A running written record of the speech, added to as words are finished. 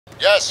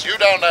Yes, you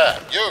down there.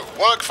 You,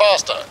 work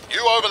faster.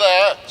 You over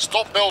there,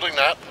 stop building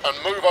that and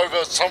move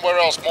over somewhere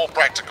else more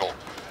practical.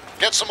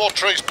 Get some more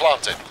trees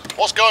planted.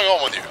 What's going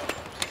on with you?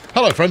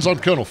 Hello friends, I'm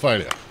Colonel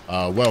Failure.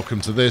 Welcome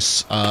to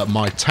this,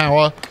 my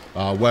tower,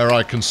 where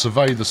I can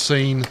survey the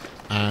scene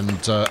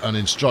and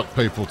instruct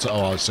people to...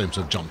 Oh, I seem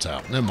to have jumped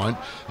out. Never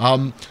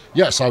mind.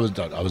 Yes, I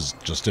was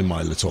just in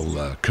my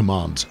little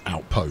command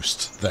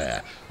outpost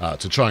there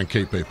to try and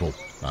keep people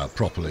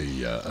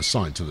properly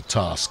assigned to the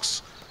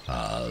tasks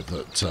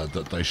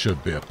that they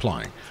should be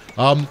applying.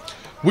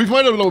 We've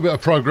made a little bit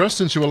of progress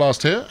since you were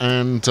last here,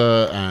 and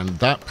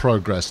that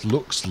progress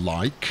looks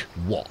like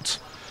what?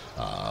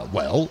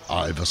 Well,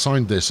 I've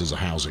assigned this as a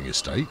housing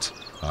estate.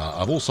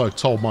 I've also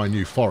told my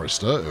new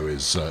forester, who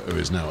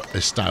is now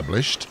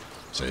established.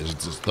 So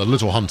it's the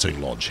little hunting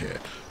lodge here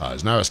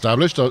is now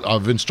established.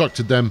 I've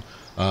instructed them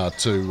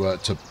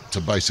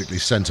to basically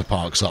centre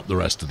parks up the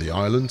rest of the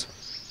island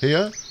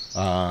here.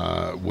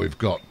 We've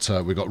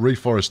got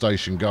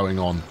reforestation going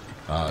on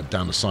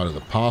down the side of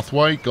the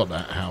pathway. Got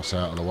that house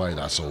out of the way.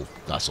 That's all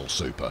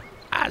super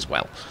as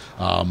well.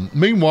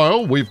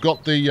 Meanwhile, we've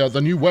got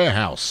the new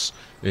warehouse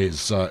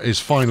is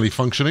finally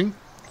functioning.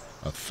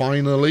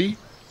 Finally.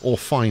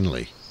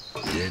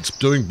 It's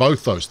doing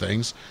both those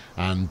things,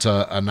 and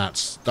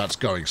that's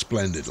going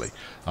splendidly.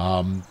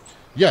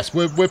 Yes,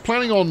 we're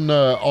planning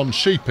on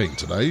sheeping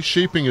today.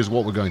 Sheeping is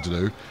what we're going to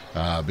do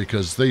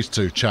because these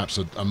two chaps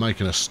are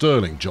making a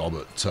sterling job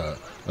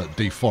at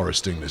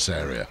deforesting this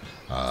area.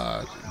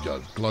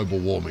 Global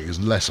warming is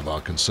less of our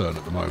concern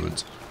at the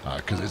moment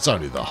because it's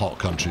only the hot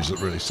countries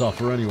that really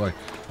suffer anyway.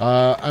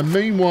 And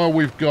meanwhile,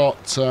 we've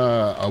got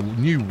a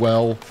new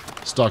well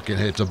stuck in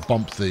here to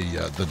bump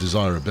the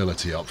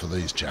desirability up for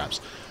these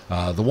chaps.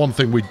 The one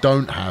thing we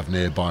don't have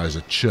nearby is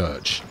a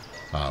church,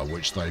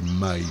 which they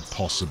may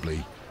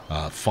possibly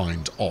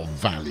find of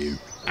value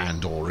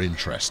and or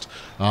interest.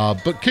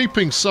 But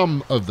keeping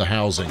some of the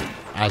housing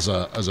as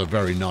a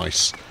very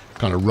nice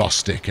kind of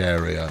rustic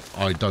area,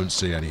 I don't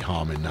see any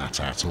harm in that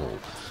at all.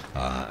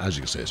 As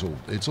you can see,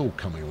 it's all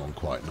coming along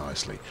quite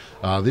nicely.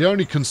 The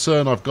only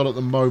concern I've got at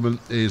the moment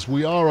is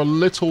we are a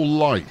little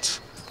light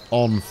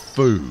on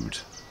food.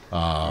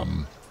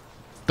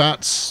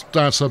 That's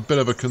a bit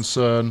of a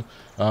concern.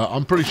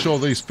 I'm pretty sure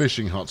these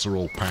fishing huts are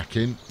all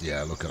packing.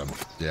 Yeah, look at them.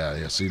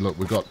 Yeah. See, look,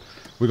 we've got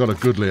a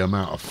goodly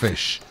amount of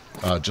fish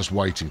just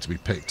waiting to be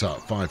picked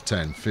up. 5,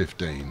 10,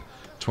 15,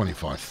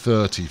 25,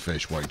 30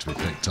 fish waiting to be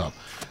picked up.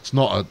 It's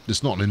not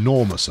an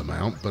enormous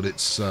amount, but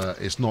it's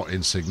not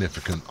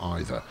insignificant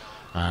either.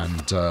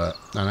 And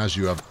as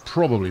you have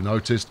probably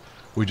noticed,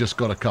 we just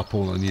got a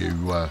couple of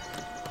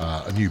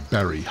new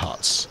berry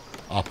huts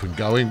up and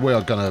going.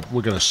 We're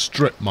gonna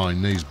strip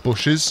mine these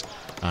bushes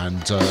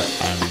and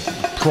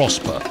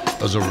prosper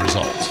as a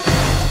result.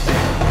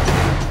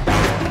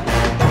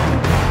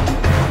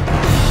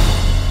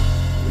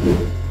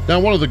 Now,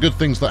 one of the good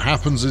things that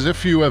happens is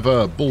if you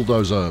ever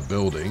bulldoze a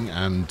building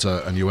and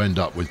you end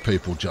up with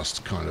people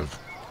just kind of,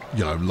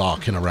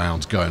 larking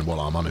around going, well,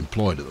 I'm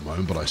unemployed at the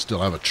moment, but I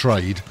still have a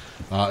trade,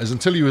 is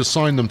until you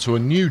assign them to a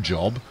new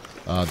job,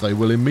 they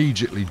will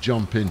immediately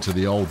jump into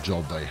the old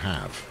job they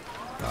have.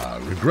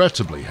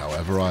 Regrettably,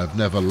 however, I have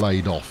never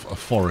laid off a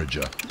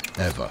forager,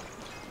 ever.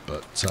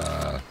 But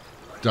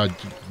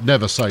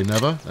never say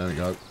never. There we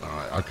go. All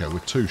right, okay, we're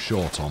too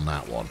short on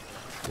that one.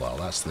 Well,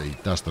 that's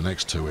the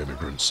next two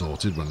immigrants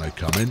sorted when they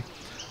come in.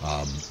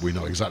 We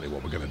know exactly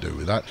what we're going to do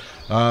with that.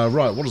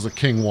 Right, what does the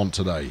king want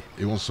today?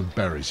 He wants some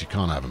berries. You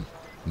can't have them.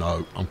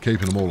 No, I'm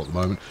keeping them all at the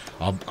moment.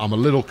 I'm a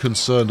little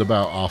concerned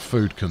about our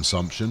food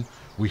consumption.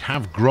 We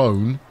have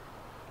grown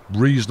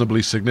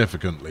reasonably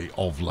significantly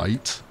of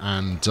late,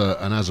 and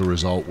as a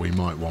result, we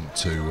might want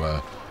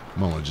to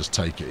just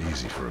take it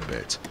easy for a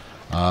bit.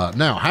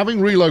 Now,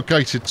 having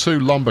relocated 2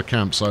 lumber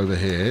camps over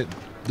here,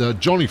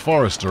 Johnny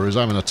Forrester is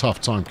having a tough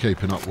time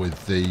keeping up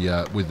with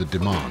the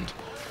demand.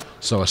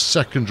 So a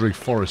secondary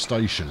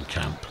forestation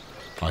camp,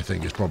 I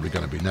think, is probably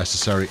going to be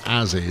necessary,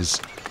 as is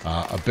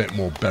a bit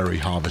more berry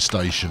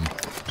harvestation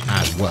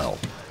as well.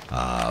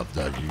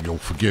 You'll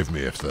forgive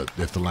me if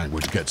the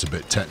language gets a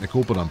bit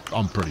technical, but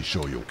I'm pretty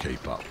sure you'll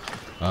keep up.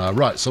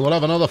 Right, so we'll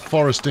have another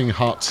foresting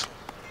hut.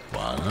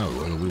 Well, I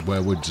don't know,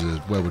 where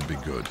would be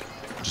good?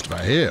 Just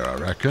about here, I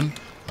reckon.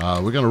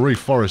 We're going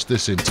to reforest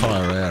this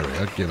entire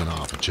area, given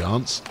half a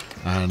chance,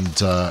 and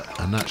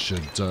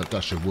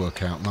that should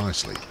work out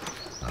nicely.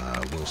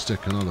 We'll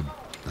stick another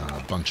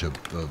bunch of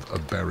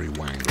berry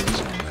wanglers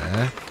on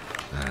there,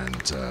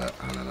 and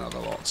another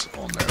lot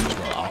on there as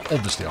well.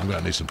 Obviously, I'm going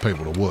to need some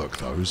people to work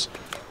those,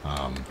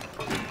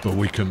 but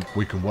we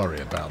can worry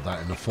about that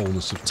in the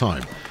fullness of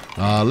time.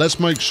 Let's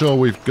make sure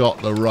we've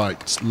got the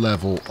right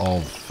level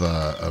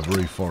of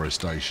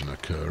reforestation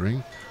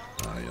occurring.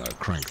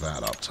 Crank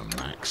that up to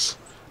max.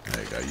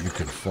 There you go. You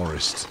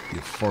forest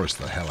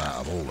the hell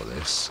out of all of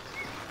this.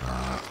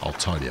 I'll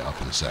tidy it up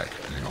in a sec.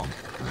 Hang on.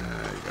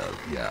 There you go.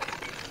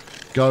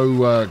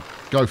 Yeah.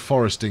 Go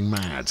foresting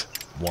mad.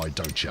 Why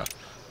don't you?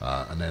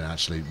 And then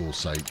actually we'll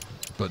say,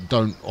 but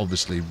don't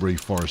obviously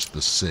reforest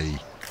the sea,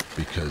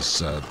 because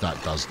that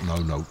does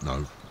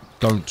no.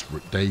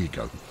 don't. There you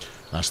go.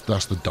 That's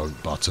the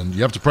don't button.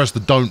 You have to press the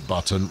don't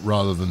button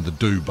rather than the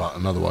do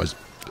button, otherwise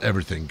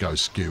everything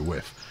goes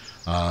skew-whiff.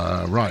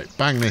 Right,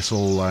 bang this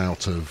all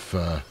out of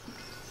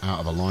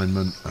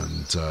alignment,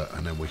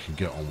 and then we can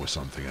get on with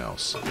something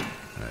else.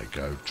 There you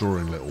go,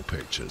 drawing little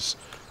pictures.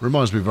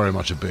 Reminds me very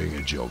much of being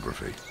in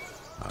geography.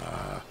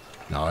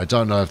 Now, I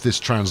don't know if this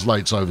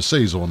translates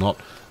overseas or not,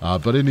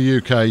 but in the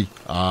UK,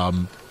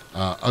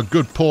 a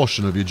good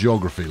portion of your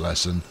geography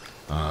lesson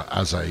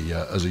as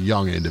a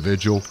young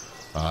individual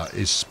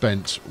is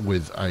spent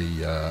with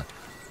a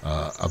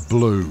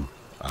blue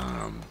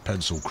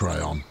pencil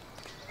crayon.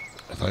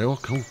 They all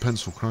called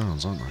pencil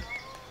crayons, aren't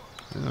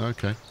they? Yeah,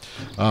 okay.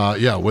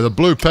 Yeah, with a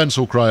blue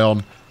pencil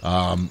crayon,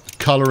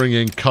 colouring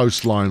in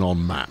coastline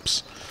on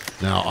maps.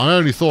 Now, I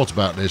only thought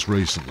about this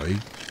recently,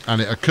 and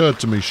it occurred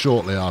to me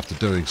shortly after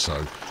doing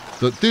so,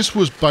 that this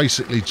was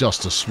basically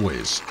just a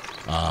swizz.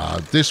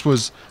 This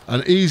was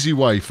an easy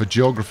way for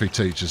geography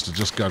teachers to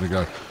just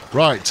go,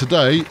 right,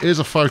 today, here's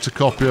a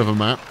photocopy of a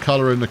map,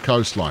 colour in the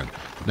coastline.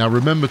 Now,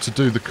 remember to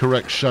do the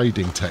correct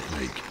shading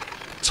technique.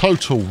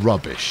 Total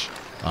rubbish.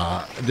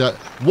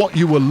 What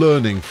you were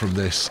learning from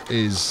this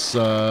is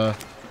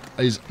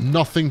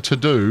nothing to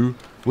do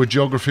with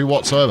geography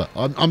whatsoever.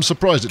 I'm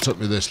surprised it took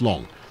me this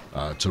long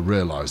to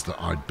realise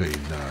that I'd been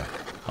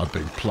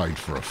played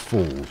for a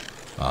fool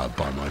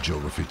by my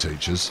geography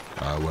teachers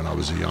when I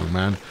was a young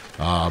man.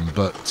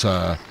 But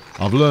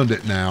I've learned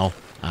it now,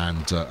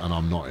 and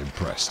I'm not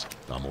impressed.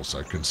 I'm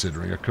also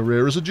considering a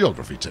career as a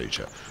geography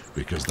teacher,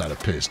 because that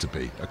appears to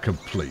be a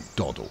complete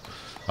doddle.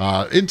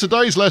 In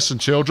today's lesson,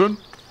 children,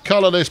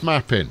 colour this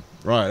map in.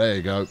 Right, there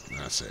you go.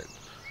 That's it.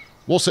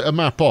 What's it a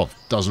map of?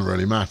 Doesn't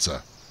really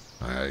matter.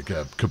 It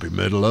could be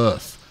Middle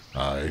Earth.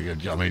 I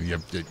mean,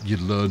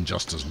 you'd learn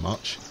just as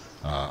much.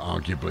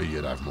 Arguably,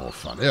 you'd have more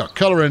fun. Yeah,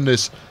 colour in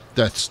this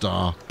Death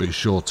Star. Be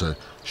sure to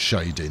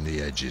shade in the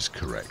edges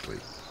correctly.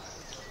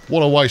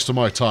 What a waste of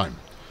my time.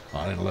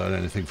 I didn't learn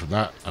anything from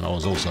that, and I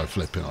was also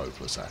flipping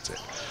hopeless at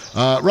it.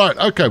 Right,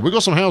 okay, we've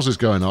got some houses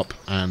going up,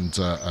 and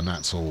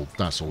that's all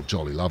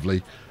jolly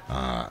lovely.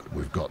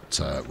 We've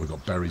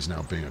got berries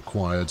now being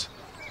acquired,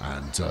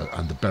 and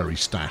the berry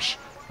stash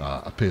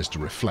appears to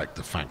reflect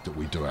the fact that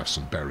we do have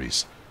some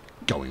berries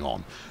going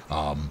on.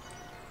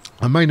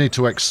 I may need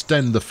to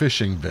extend the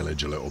fishing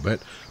village a little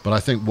bit, but I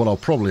think what I'll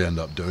probably end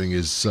up doing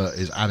is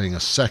adding a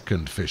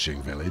second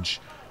fishing village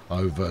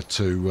over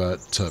to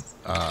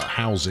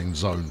Housing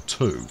Zone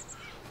 2,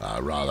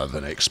 rather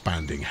than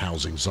expanding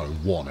Housing Zone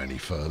 1 any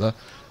further.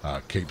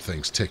 Keep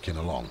things ticking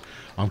along.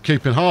 I'm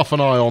keeping half an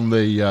eye on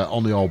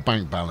the old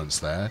bank balance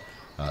there,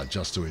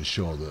 just to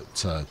ensure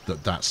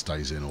that that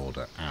stays in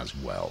order as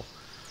well.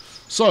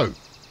 So,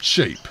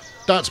 sheep.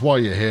 That's why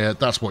you're here.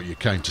 That's what you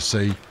came to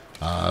see.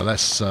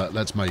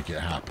 Let's make it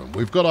happen.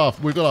 We've got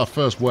our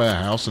first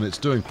warehouse, and it's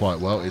doing quite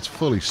well. It's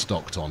fully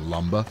stocked on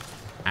lumber,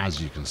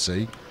 as you can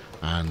see,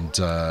 and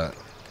to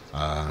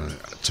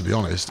be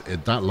honest,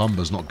 that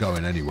lumber's not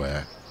going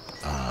anywhere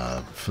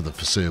for the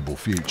foreseeable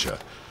future.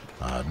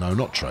 No,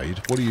 not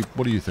trade. What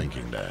are you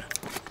thinking there?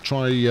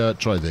 Try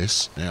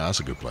this. Yeah, that's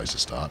a good place to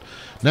start.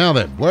 Now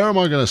then, where am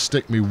I going to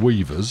stick me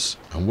weavers,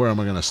 and where am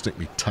I going to stick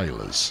me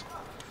tailors?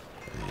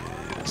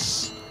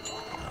 Yes.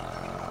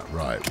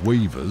 Right,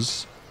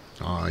 weavers.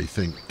 I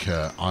think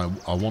I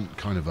want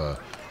kind of a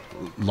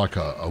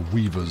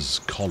weaver's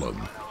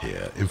column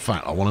here. In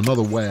fact, I want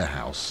another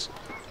warehouse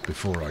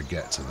before I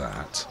get to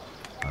that.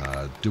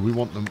 Do we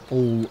want them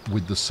all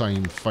with the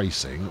same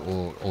facing,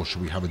 or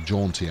should we have a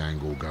jaunty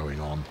angle going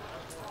on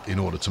in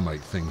order to make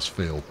things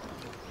feel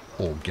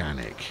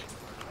organic?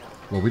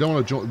 Well, we don't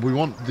want to. We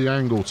want the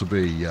angle to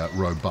be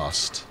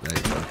robust. There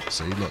you go.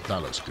 See, look,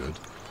 that looks good.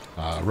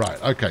 Right,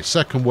 okay,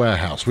 second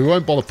warehouse. We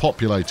won't bother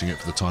populating it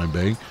for the time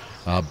being,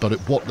 but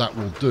what that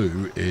will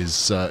do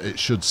is it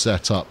should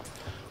set up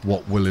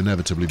what will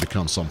inevitably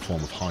become some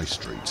form of high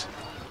street.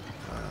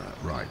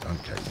 Right,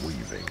 okay,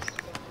 weaving.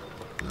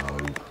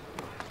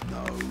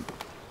 No,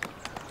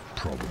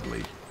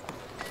 probably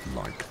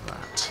like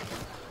that.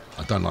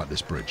 I don't like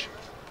this bridge.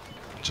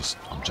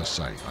 I'm just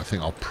saying. I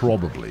think I'll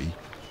probably...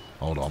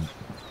 Hold on.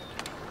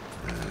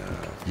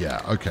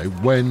 Yeah, okay,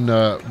 when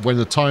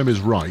the time is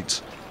right,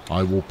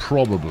 I will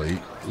probably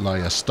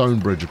lay a stone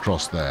bridge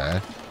across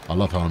there. I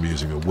love how I'm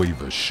using a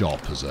weaver's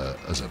shop as a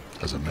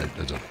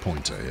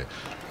pointer here,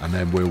 and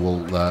then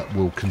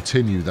we'll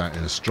continue that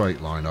in a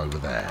straight line over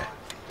there,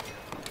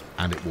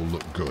 and it will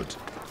look good,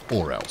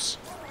 or else.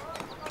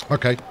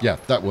 Okay, yeah,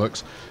 that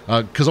works.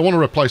 Because I want to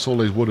replace all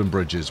these wooden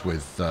bridges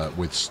with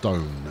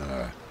stone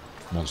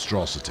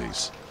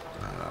monstrosities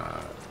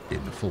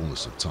in the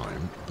fullness of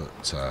time,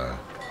 but.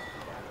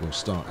 We'll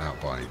start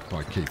out by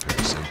keeping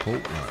it simple.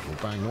 Right, we'll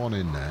bang one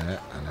in there,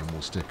 and then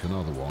we'll stick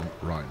another one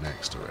right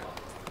next to it.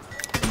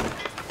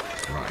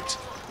 Right,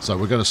 so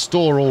we're going to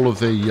store all of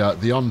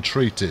the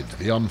untreated,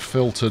 the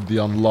unfiltered, the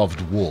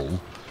unloved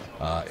wool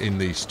in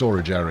the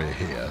storage area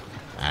here,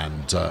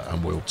 and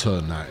we'll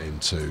turn that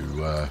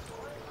into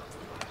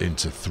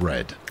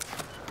thread,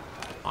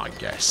 I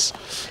guess.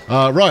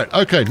 Right,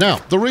 okay, now,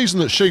 the reason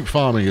that sheep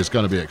farming is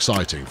going to be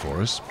exciting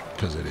for us,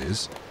 because it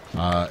is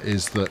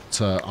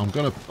that I'm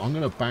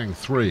gonna bang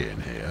 3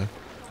 in here.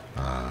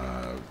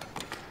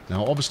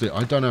 Now, obviously,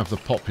 I don't have the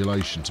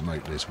population to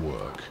make this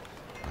work,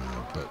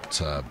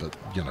 but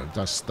you know,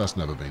 that's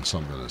never been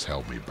something that's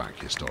held me back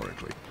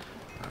historically.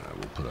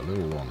 We'll put a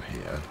little one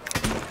here,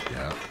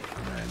 yeah,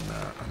 and then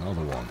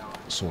another one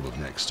sort of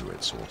next to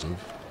it, sort of.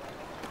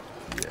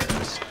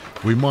 Yes.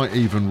 We might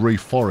even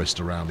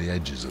reforest around the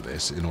edges of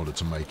this in order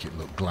to make it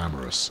look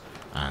glamorous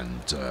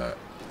and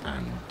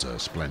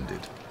splendid.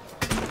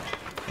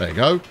 There you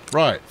go.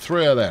 Right,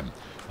 3 of them.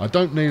 I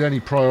don't need any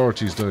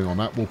priorities doing on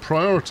that. We'll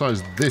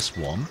prioritise this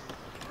one.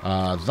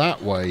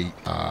 That way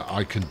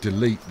I can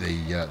delete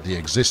the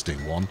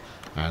existing one,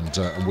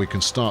 and we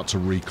can start to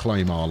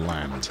reclaim our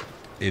land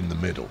in the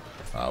middle.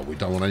 We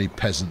don't want any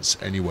peasants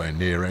anywhere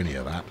near any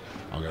of that.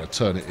 I'm going to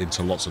turn it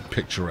into lots of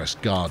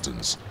picturesque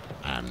gardens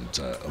and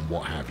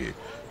what have you,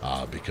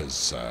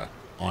 because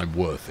I'm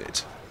worth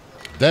it.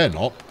 They're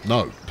not.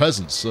 No,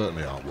 peasants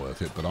certainly aren't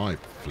worth it, but I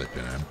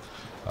flipping am.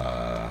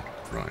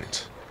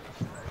 Right.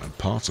 And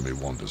part of me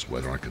wonders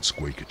whether I could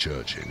squeak a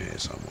church in here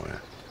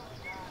somewhere.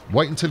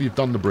 Wait until you've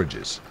done the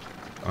bridges.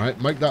 All right,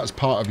 make that as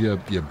part of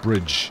your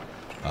bridge.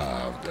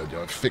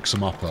 Fix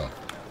them up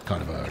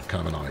kind of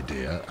an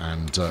idea,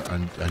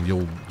 and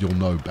you'll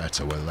know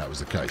better whether that was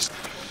the case.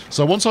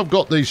 So once I've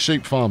got these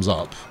sheep farms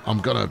up, I'm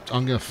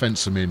gonna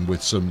fence them in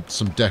with some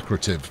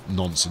decorative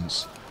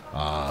nonsense,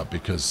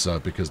 because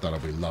that'll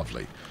be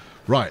lovely.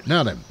 Right,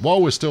 now then, while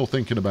we're still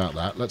thinking about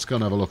that, let's go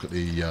and have a look at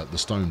the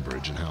stone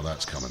bridge and how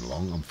that's coming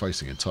along. I'm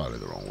facing entirely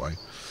the wrong way.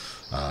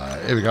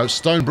 Here we go,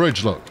 stone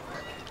bridge, look.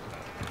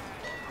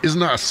 Isn't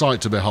that a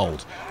sight to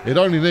behold? It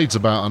only needs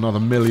about another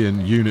 1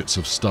 million units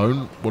of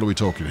stone. What are we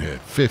talking here?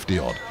 50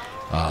 odd.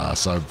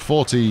 So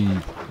 40,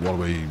 what are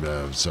we,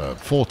 so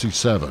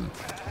 47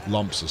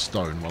 lumps of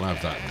stone. We'll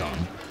have that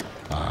done.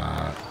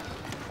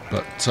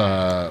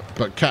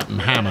 But Captain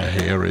Hammer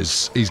here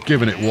he's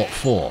giving it what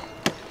for.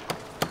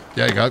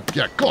 There you go.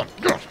 Yeah, go on.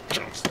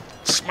 Just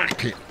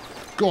smack it.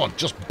 Go on,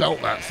 just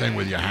belt that thing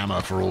with your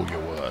hammer for all you're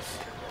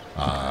worth.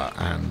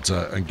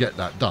 And get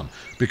that done.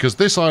 Because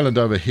this island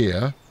over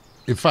here,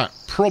 in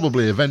fact,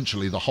 probably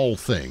eventually the whole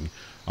thing,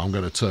 I'm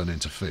going to turn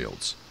into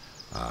fields.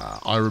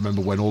 I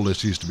remember when all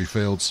this used to be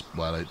fields.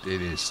 Well, it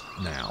is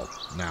now.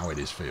 Now it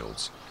is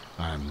fields.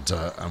 And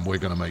we're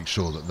going to make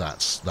sure that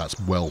that's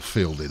well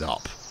fielded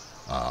up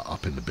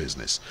in the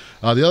business.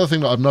 The other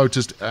thing that I've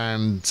noticed,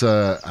 and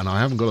I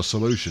haven't got a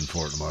solution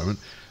for it at the moment,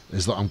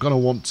 is that I'm going to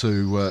want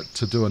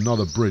to do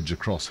another bridge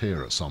across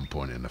here at some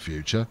point in the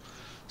future.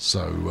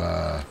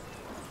 So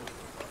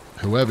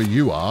whoever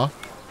you are,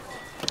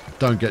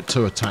 don't get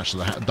too attached to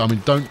the. I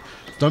mean,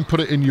 don't put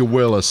it in your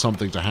will as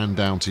something to hand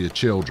down to your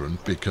children,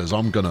 because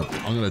I'm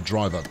gonna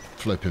drive a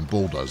flipping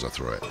bulldozer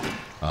through it.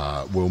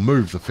 We'll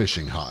move the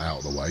fishing hut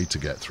out of the way to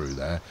get through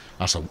there.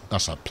 That's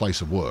a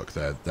place of work.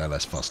 They're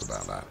less fussed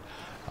about that.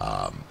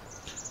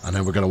 And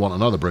then we're going to want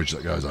another bridge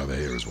that goes over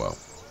here as well.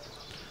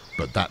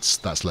 But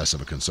that's less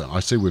of a concern. I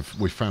see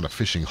we've found a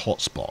fishing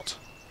hotspot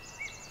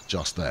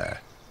just there,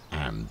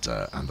 and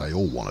they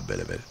all want a bit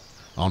of it.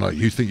 Oh no,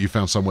 you think you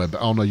found somewhere?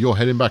 Oh no, you're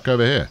heading back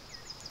over here.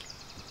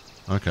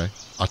 Okay,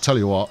 I tell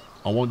you what,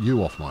 I want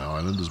you off my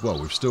island as well.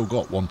 We've still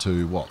got 1,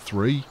 2, what,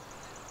 3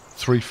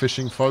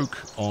 fishing folk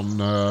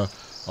on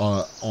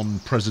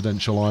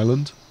Presidential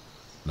Island.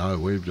 No,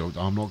 we're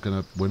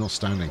not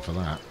standing for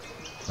that.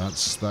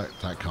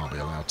 That can't be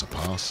allowed to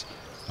pass.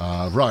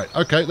 Right,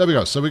 okay, there we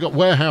go. So we got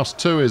Warehouse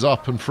 2 is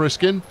up and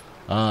frisking.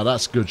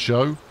 That's a good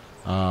show.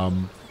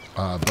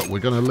 But we're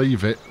going to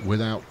leave it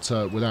without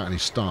any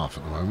staff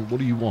at the moment. What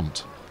do you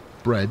want?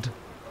 Bread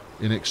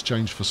in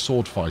exchange for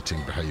sword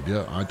fighting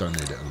behaviour? I don't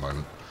need it at the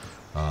moment.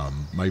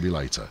 Maybe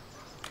later.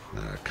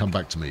 Come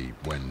back to me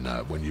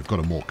when you've got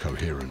a more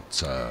coherent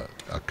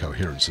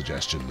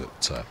suggestion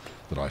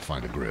that I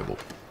find agreeable.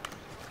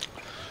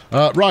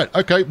 Right,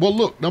 okay. Well,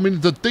 look. I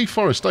mean, the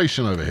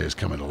deforestation over here is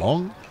coming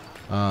along.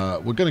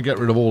 We're going to get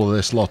rid of all of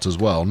this lot as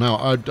well.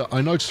 Now,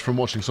 I noticed from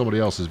watching somebody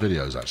else's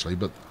videos actually,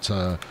 but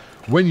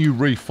when you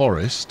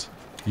reforest,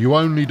 you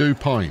only do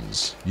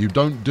pines. You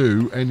don't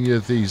do any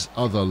of these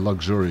other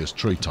luxurious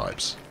tree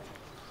types.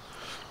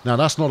 Now,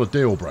 that's not a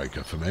deal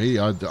breaker for me.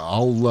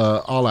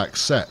 I'll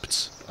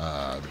accept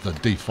the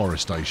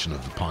deforestation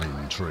of the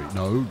pine tree.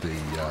 No,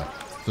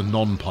 the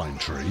non-pine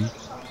tree.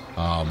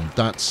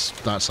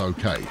 That's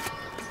okay.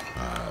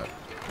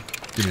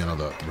 Give me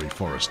another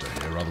reforester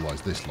here,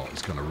 otherwise this lot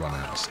is going to run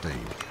out of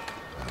steam,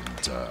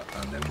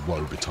 and then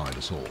woe betide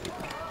us all.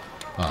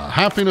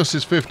 Happiness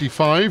is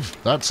 55.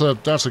 That's a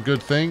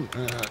good thing.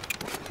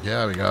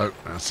 Yeah, there we go.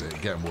 That's it.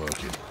 Get them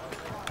working.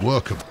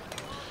 Work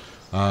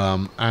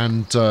them.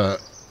 And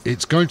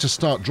it's going to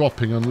start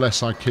dropping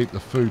unless I keep the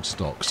food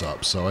stocks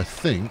up. So I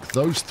think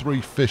those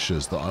 3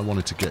 fishers that I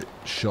wanted to get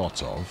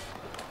shot of,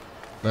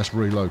 let's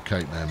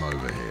relocate them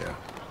over here.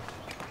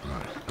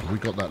 Right. Have we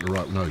got that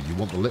right? No, you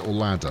want the little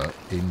ladder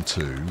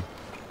into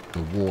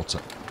the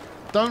water.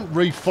 Don't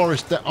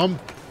reforest that.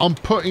 I'm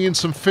putting in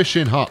some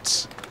fishing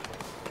huts.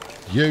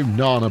 You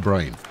nana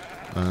brain.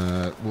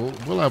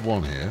 We'll have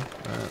one here.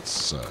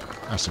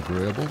 That's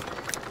agreeable.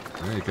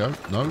 There you go.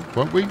 No,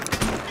 won't we?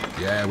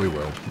 Yeah, we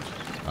will.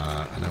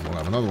 And then we'll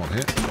have another one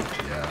here.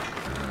 Yeah,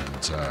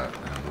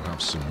 and we'll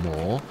have some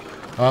more.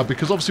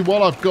 Because obviously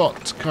while I've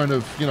got kind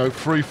of, you know,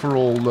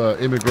 free-for-all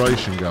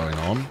immigration going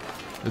on,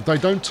 they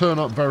don't turn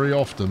up very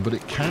often, but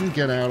it can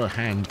get out of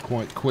hand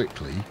quite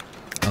quickly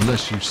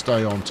unless you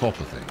stay on top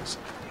of things.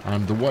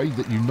 And the way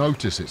that you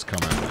notice it's come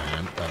out of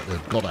hand,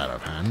 got out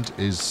of hand,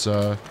 is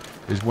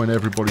when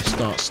everybody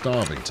starts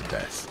starving to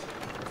death.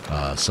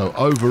 So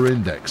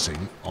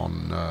over-indexing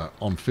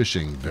on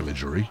fishing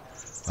villagery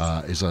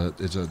is an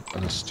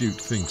astute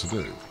thing to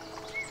do.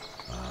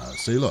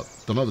 See, look,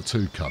 another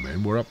 2 come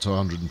in. We're up to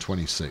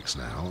 126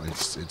 now.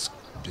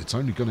 It's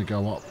only going to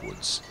go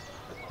upwards.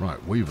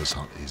 Right, Weaver's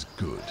Hut is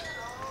good.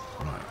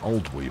 Right,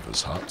 Old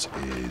Weaver's Hut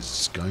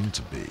is going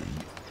to be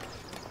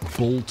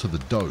Bull to the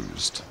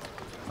Dozed.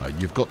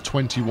 You've got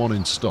 21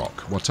 in stock.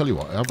 Well, I'll tell you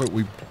what, how about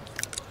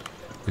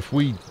if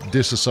we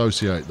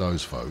disassociate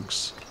those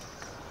folks,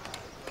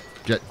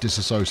 get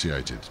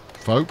disassociated.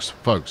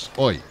 Folks,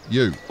 oi,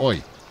 you,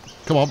 oi,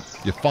 come on,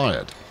 you're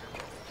fired.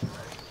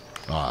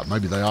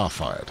 Maybe they are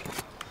fired.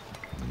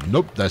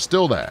 Nope, they're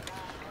still there.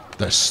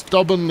 They're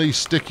stubbornly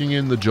sticking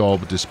in the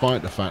job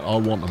despite the fact I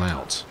want them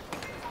out.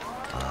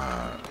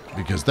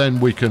 Because then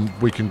we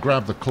can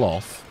grab the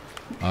cloth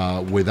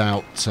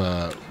without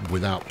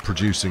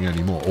producing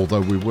any more.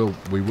 Although we will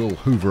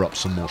hoover up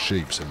some more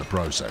sheeps in the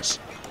process.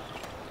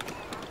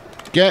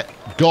 Get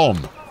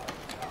gone.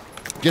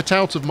 Get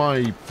out of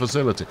my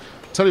facility.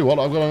 Tell you what,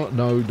 I've got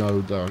no.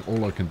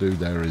 All I can do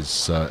there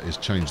is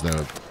change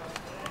their.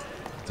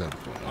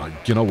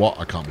 You know what?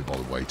 I can't be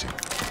bothered waiting.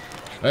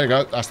 There you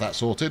go. That's that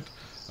sorted.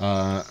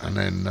 And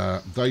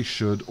then they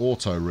should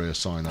auto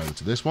reassign over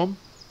to this one.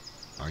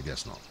 I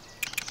guess not.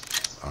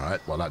 All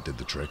right. Well, that did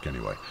the trick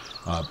anyway.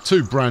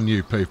 2 brand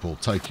new people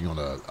taking on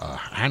a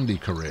handy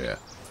career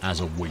as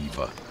a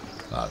weaver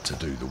to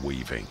do the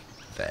weaving.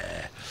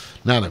 There.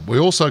 Now then, we're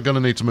also going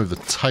to need to move the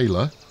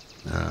tailor.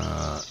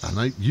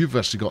 And you've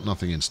actually got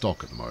nothing in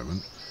stock at the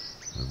moment,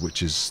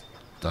 which is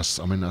that's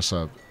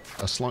a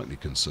slightly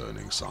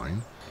concerning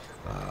sign.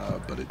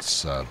 But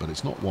it's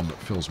not one that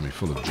fills me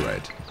full of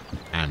dread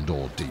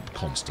and/or deep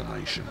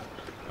consternation.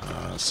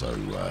 So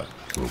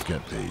we'll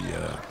get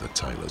the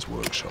tailor's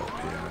workshop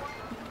here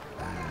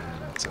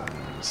and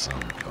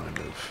some kind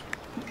of.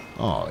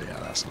 Oh yeah,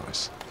 that's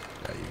nice.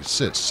 Yeah, you can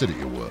sit at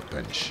your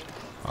workbench,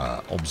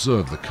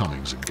 observe the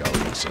comings and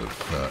goings of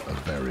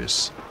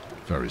various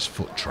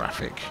foot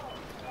traffic.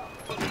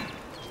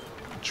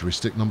 Should we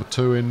stick number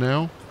 2 in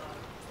now?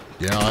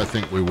 Yeah, I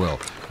think we will.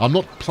 I'm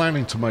not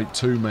planning to make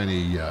too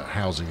many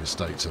housing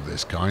estates of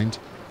this kind,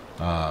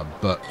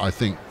 but I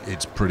think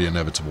it's pretty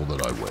inevitable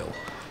that I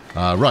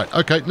will. Right,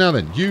 okay, now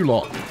then, you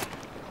lot,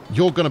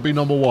 you're going to be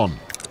number 1.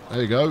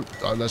 There you go.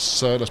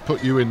 Let's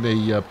put you in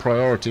the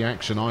priority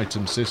action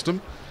item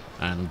system,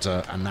 and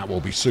that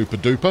will be super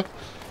duper.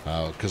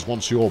 Because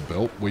once you're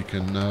built, we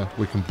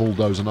can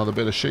bulldoze another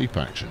bit of sheep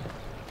action.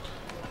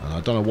 And I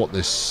don't know what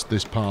this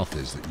path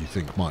is that you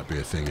think might be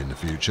a thing in the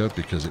future,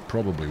 because it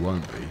probably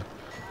won't be.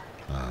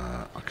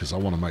 Because I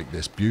want to make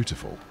this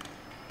beautiful.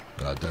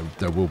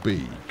 There will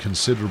be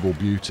considerable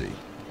beauty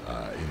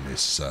in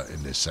this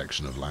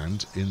section of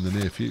land in the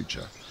near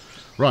future.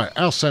 Right,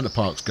 our centre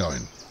park's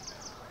going.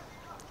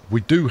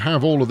 We do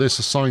have all of this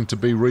assigned to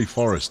be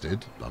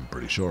reforested. I'm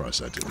pretty sure I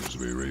said it was to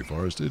be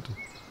reforested.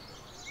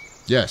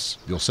 Yes,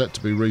 you're set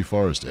to be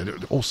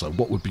reforested. Also,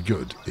 what would be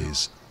good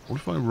is, what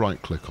if I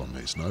right-click on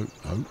this? No.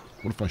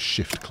 What if I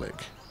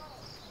shift-click?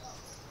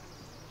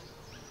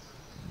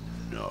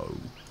 No.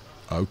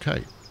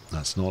 Okay,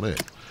 that's not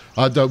it.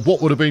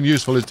 What would have been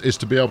useful is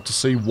to be able to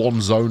see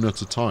one zone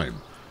at a time,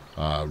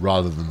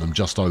 rather than them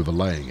just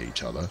overlaying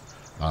each other.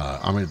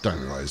 I mean, don't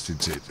realise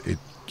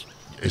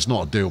it's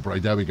not a deal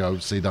breaker. There we go.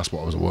 See, that's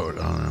what I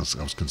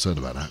was concerned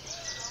about that.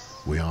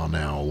 We are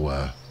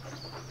now.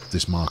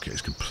 This market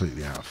is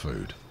completely out of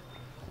food.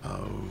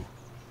 Oh,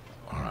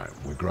 all right.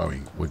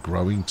 We're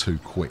growing too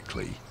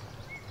quickly,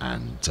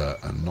 and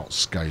not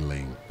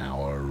scaling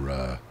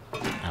our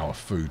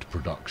food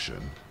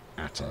production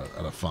at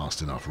a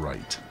fast enough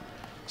rate.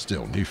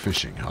 Still, new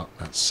fishing hut.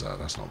 That's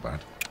not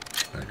bad.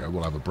 There you go.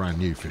 We'll have a brand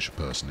new fisher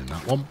person in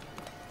that one.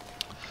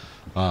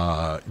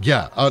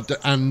 Yeah,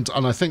 and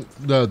I think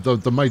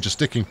the major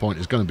sticking point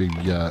is going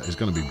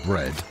to be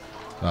bread.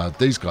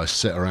 These guys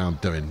sit around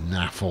doing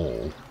naff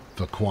all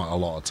for quite a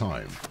lot of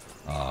time.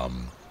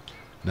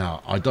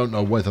 Now, I don't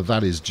know whether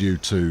that is due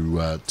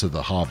to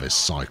the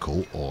harvest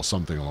cycle or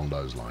something along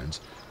those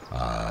lines.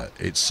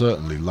 It's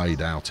certainly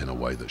laid out in a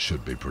way that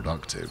should be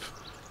productive.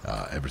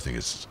 Everything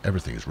is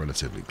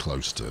relatively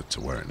close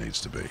to where it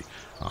needs to be.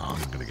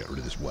 I'm going to get rid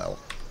of this well.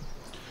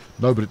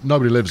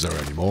 Nobody lives there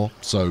anymore,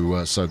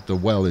 so the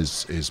well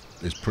is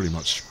pretty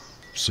much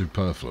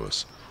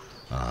superfluous.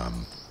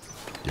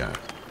 Yeah,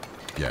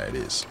 it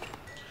is.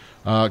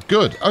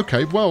 Good.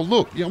 Okay. Well,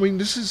 look. I mean,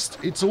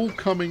 it's all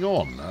coming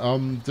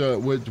on.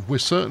 We're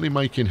certainly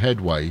making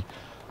headway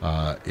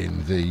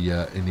in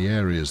the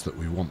areas that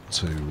we want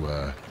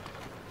to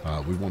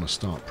we want to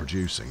start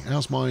producing.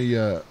 How's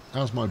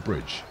my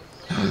bridge?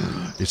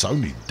 It's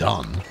only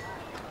done.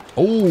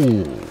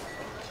 Oh,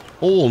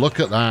 look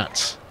at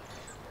that.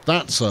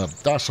 That's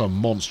a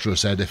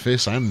monstrous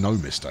edifice and no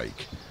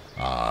mistake.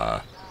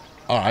 All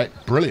right,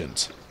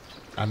 brilliant.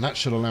 And that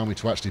should allow me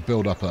to actually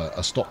build up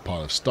a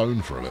stockpile of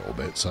stone for a little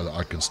bit, so that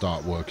I can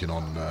start working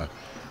on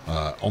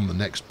the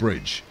next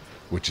bridge,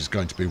 which is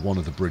going to be one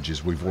of the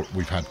bridges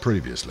we've had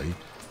previously,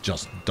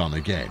 just done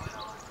again.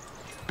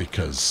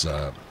 Because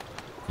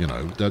you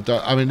know,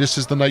 I mean, this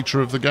is the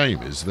nature of the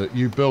game: is that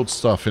you build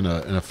stuff in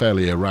a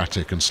fairly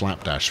erratic and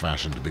slapdash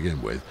fashion to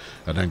begin with,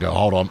 and then go,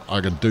 hold on, I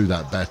can do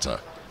that better.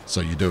 So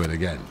you do it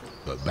again,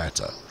 but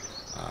better,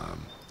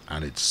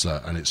 and it's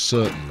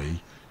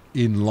certainly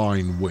in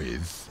line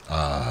with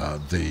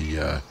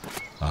the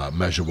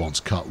measure once,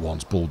 cut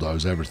once,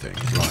 bulldoze everything.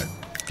 Right,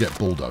 get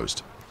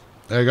bulldozed.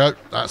 There you go.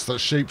 That's the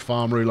sheep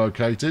farm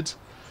relocated.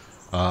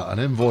 An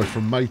envoy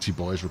from Matey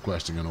Boys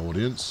requesting an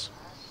audience.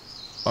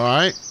 All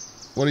right,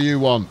 what do you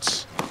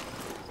want?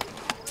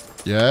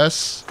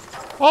 Yes.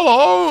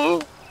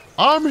 Hello,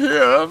 I'm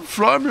here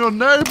from your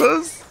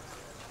neighbors.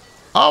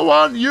 I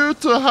want you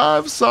to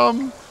have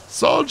some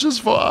soldiers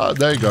for...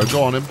 there you go.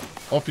 Go on him.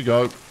 Off you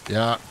go.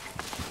 Yeah.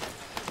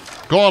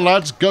 Go on,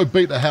 lads. Go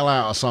beat the hell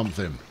out of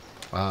something.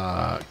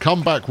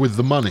 Come back with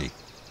the money.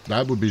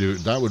 That would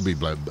be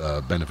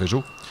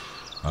beneficial.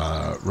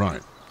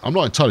 Right. I'm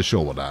not entirely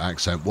sure what that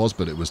accent was,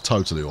 but it was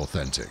totally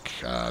authentic.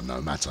 No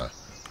matter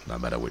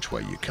which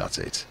way you cut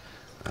it.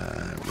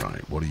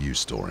 Right. What are you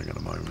storing at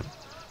the moment?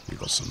 You've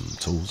got some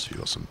tools. You've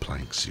got some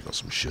planks. You've got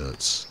some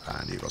shirts,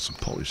 and you've got some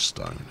polished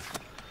stone.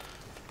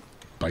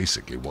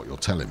 Basically, what you're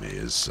telling me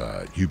is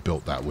you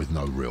built that with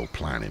no real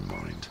plan in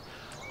mind.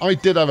 I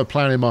did have a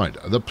plan in mind.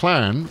 The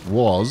plan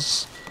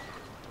was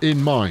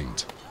in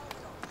mind.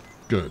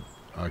 Good.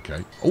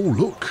 Okay. Oh,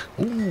 look.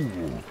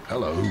 Oh,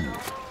 hello.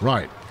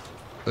 Right.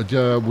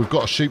 We've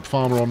got a sheep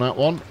farmer on that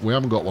one. We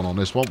haven't got one on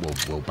this one.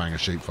 We'll bang a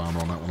sheep farmer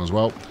on that one as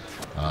well.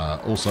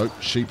 Also,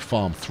 sheep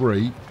farm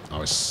 3.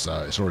 Oh, it's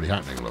already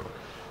happening, look.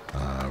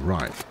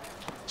 Right.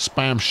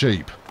 Spam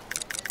sheep.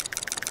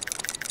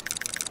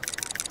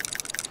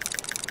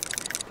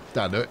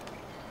 That'll do it.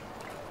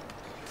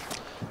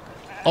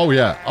 Oh,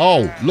 yeah.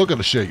 Oh, look at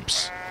the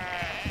sheeps.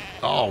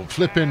 Oh,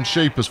 flipping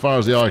sheep as far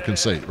as the eye can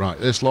see. Right,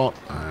 this lot.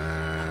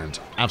 And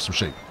have some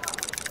sheep.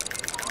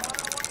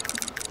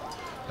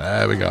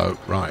 There we go.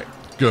 Right,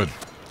 good.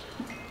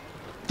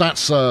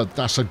 That's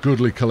a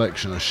goodly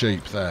collection of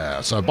sheep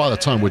there. So by the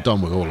time we're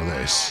done with all of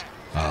this,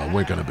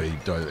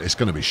 it's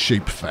going to be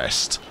Sheep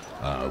Fest,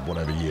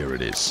 whatever year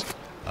it is.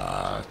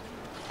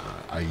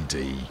 AD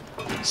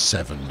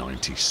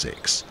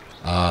 796.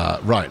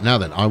 Right, now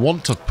then, I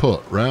want to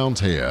put round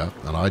here,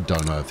 and I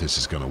don't know if this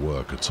is going to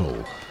work at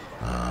all,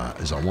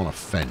 is I want a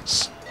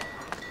fence.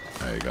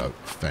 There you go,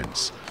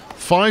 fence.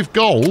 5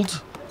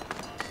 gold?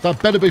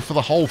 That better be for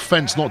the whole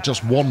fence, not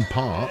just one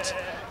part.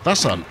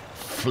 That's a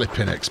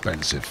flipping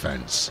expensive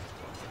fence.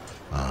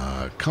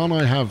 Can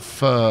I have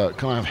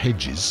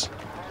hedges?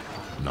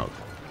 No.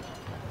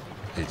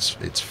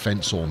 It's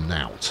fence or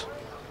nout.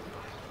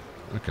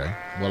 Okay,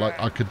 well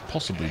I could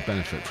possibly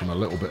benefit from a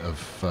little bit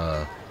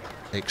of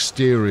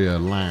exterior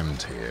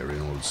land here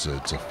in order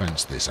to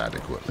fence this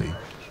adequately,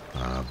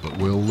 but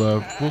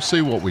we'll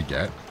see what we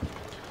get.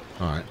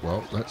 All right,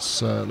 well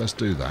let's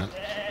do that.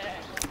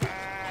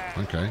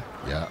 Okay,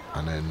 yeah,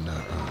 and then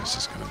this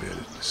is going to be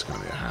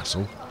a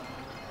hassle.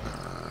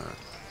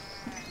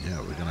 Yeah,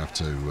 we're gonna have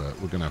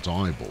to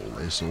eyeball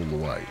this all the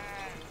way.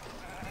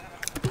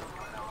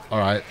 All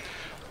right,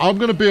 I'm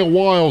going to be a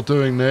while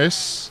doing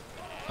this.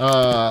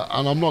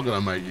 And I'm not going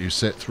to make you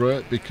sit through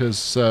it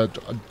because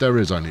there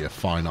is only a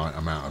finite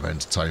amount of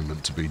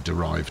entertainment to be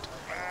derived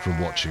from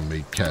watching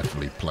me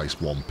carefully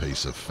place one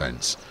piece of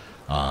fence.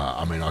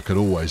 I mean, I could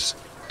always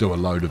do a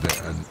load of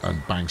it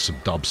and bang some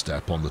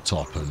dubstep on the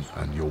top,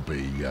 and you'll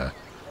be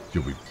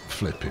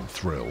flipping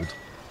thrilled.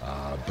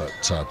 But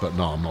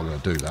no, I'm not going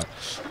to do that.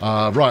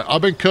 Right,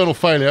 I've been Colonel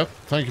Failure.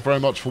 Thank you very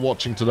much for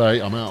watching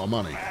today. I'm out of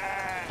money.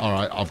 All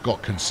right, I've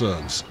got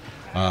concerns.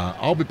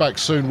 I'll be back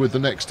soon with the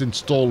next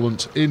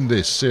installment in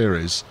this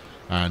series,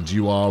 and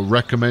you are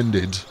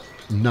recommended,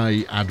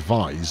 nay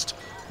advised,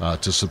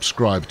 to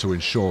subscribe to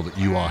ensure that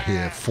you are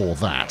here for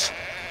that.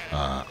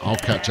 I'll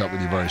catch up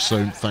with you very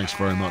soon. Thanks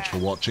very much for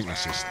watching.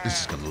 This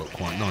is going to look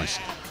quite nice.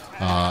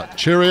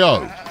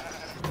 Cheerio.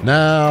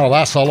 Now,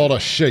 that's a lot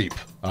of sheep.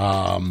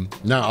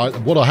 Now,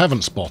 what I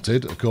haven't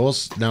spotted, of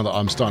course, now that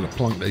I'm starting to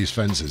plunk these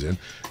fences in,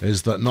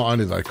 is that not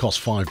only do they cost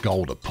 5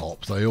 gold a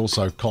pop, they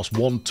also cost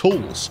 1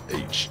 tools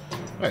each.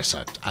 That's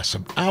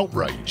an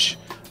outrage.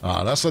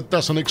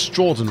 That's an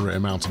extraordinary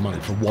amount of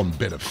money for one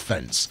bit of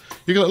fence.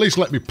 You can at least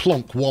let me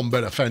plonk one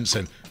bit of fence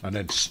in and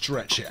then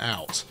stretch it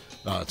out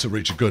to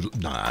reach a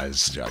good... Nah, I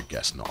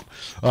guess not.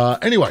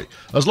 Anyway,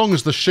 as long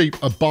as the sheep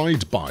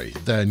abide by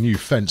their new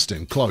fenced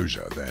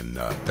enclosure, then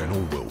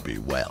all will be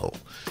well.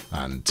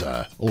 And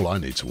all I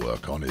need to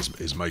work on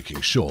is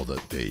making sure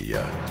that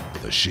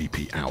the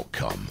sheepy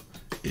outcome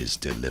is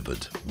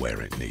delivered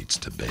where it needs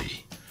to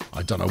be.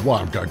 I don't know why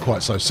I'm going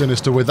quite so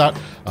sinister with that,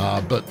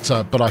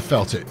 but I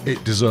felt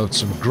it deserved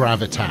some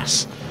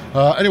gravitas.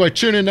 Anyway,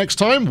 tune in next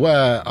time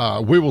where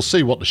we will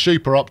see what the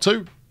sheep are up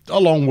to,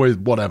 along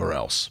with whatever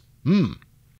else.